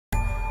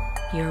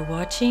You're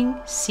watching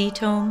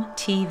Ketome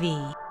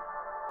TV.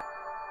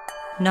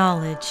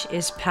 Knowledge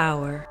is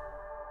power.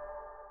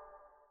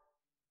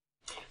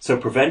 So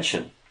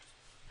prevention.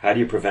 How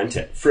do you prevent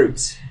it?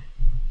 Fruits.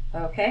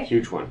 Okay.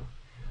 Huge one.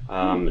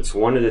 It's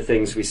one of the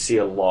things we see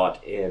a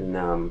lot in,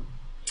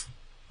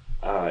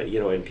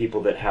 in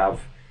people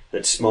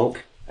that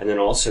smoke and then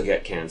also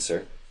get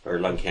cancer or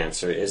lung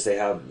cancer, is they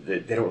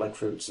don't like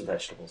fruits and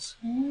vegetables.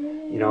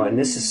 And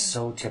this is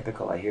so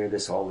typical. I hear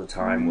this all the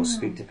time. We'll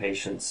speak to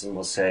patients and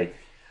we'll say,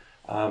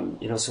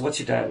 so what's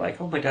your diet like?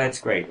 Oh, my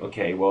diet's great.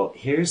 Okay, well,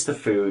 here's the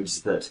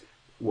foods that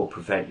will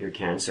prevent your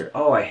cancer.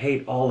 Oh, I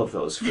hate all of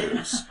those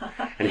foods.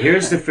 And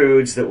here's the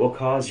foods that will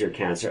cause your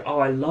cancer. Oh,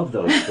 I love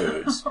those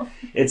foods.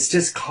 It's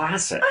just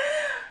classic,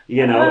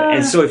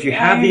 And so if you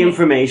have the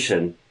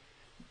information,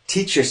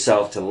 teach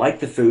yourself to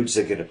like the foods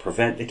that are going to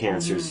prevent the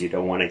cancers you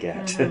don't want to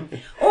get.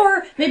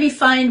 Or maybe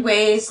find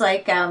ways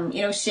like,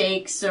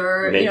 shakes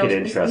or, Make it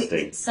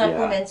interesting.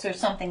 Supplements or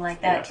something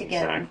like that to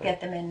exactly.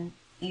 get them in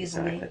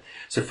easily. Exactly.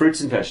 So fruits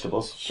and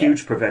vegetables,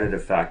 huge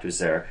preventative factors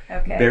there.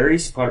 Okay.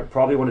 Berries,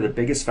 probably one of the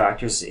biggest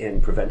factors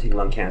in preventing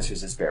lung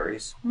cancers is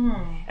berries.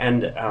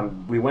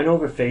 And we went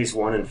over phase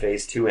 1 and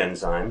phase 2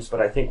 enzymes,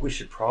 but I think we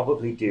should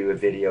probably do a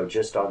video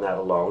just on that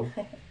alone.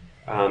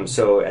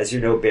 So as you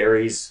know,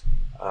 berries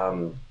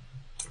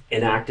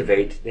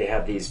inactivate, they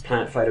have these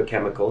plant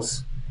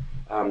phytochemicals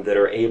that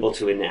are able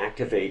to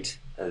inactivate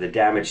the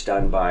damage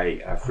done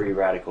by free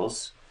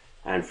radicals.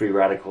 And free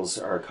radicals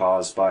are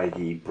caused by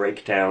the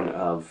breakdown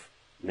of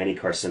many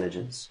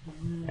carcinogens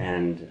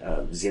and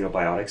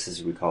xenobiotics,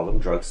 as we call them,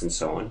 drugs and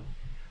so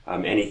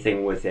on.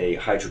 Anything with a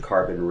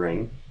hydrocarbon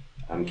ring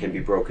can be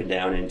broken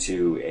down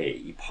into a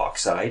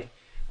epoxide,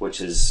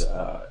 which is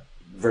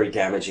very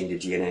damaging to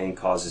DNA and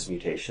causes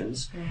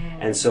mutations.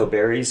 And so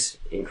berries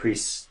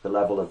increase the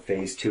level of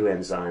phase 2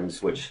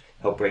 enzymes, which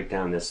help break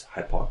down this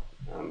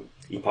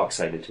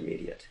epoxide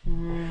intermediate.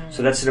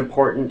 So that's an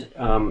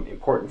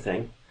important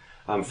thing.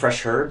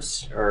 Fresh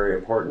herbs are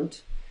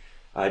important.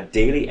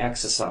 Daily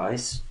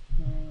exercise.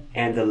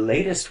 And the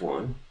latest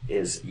one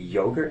is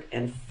yogurt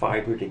and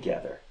fiber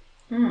together.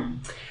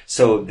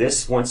 So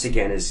this, once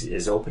again,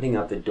 is opening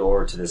up the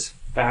door to this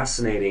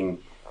fascinating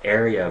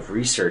area of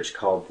research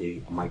called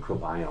the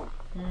microbiome.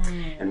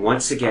 And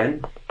once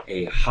again,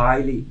 a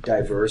highly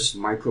diverse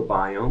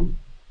microbiome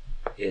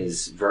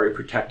is very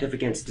protective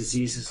against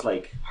diseases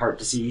like heart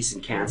disease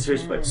and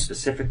cancers, but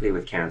specifically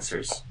with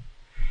cancers.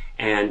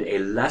 And a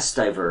less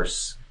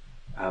diverse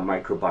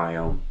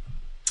microbiome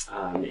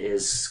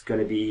is going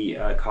to be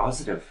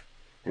causative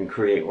and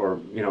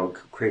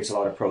creates a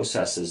lot of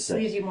processes that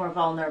leaves you more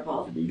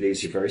vulnerable.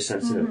 Leaves you very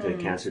sensitive to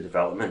cancer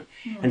development.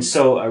 And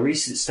so a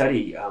recent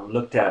study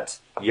looked at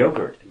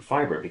yogurt and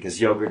fiber, because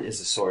yogurt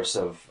is a source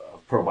of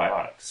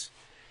probiotics.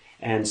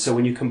 And so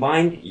when you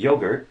combine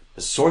yogurt,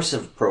 the source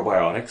of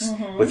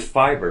probiotics, with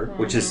fiber,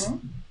 which is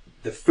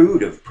the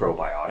food of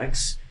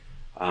probiotics,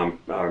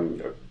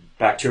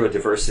 bacterial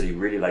diversity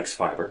really likes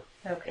fiber.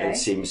 Okay. And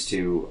seems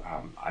to,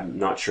 I'm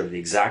not sure of the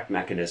exact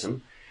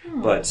mechanism,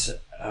 but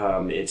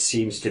it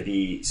seems to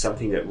be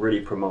something that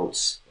really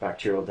promotes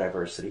bacterial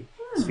diversity,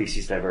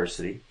 species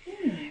diversity.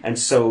 And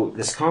so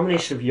this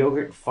combination of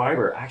yogurt and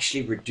fiber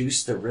actually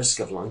reduced the risk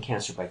of lung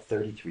cancer by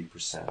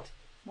 33%.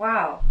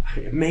 Wow.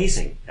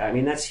 Amazing. I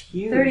mean, that's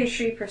huge.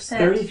 33%.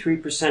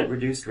 33%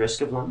 reduced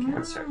risk of lung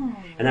cancer.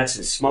 And that's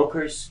in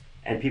smokers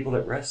and people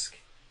at risk.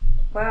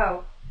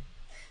 Wow.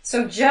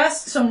 So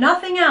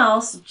nothing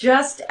else,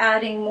 just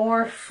adding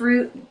more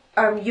fruit,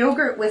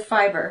 yogurt with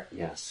fiber.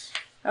 Yes.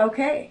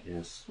 Okay.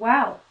 Yes.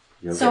 Wow.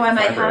 Yogurt So I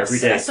might every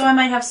day. I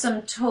might have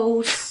some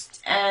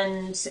toast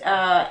and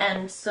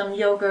some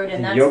yogurt,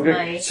 and that's yogurt,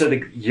 my so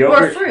the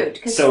yogurt, or fruit,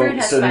 because fruit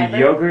has fiber. The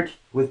yogurt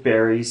with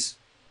berries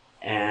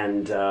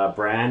and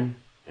bran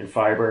and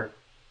fiber.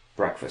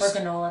 Breakfast. Or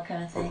granola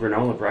kind of thing. Or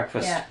granola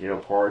breakfast,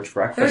 porridge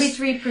breakfast.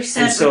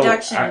 33%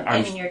 reduction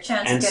in your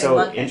chance of getting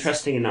lung cancer.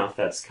 Interesting enough,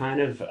 that's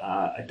kind of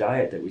a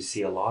diet that we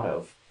see a lot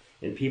of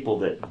in people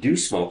that do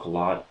smoke a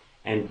lot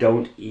and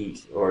don't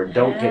eat or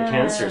don't get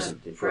cancers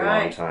for a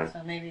long time.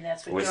 So maybe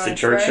that's what Winston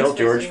Churchill,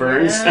 George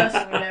Burns. Yeah,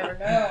 so we never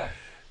know.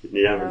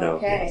 You never know.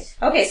 Okay.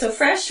 Okay, so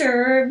fresh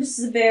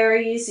herbs,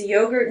 berries,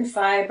 yogurt and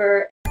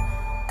fiber.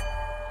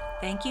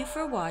 Thank you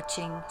for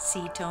watching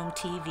Ketome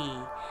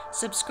TV.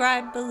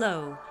 Subscribe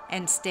below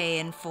and stay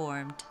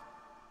informed.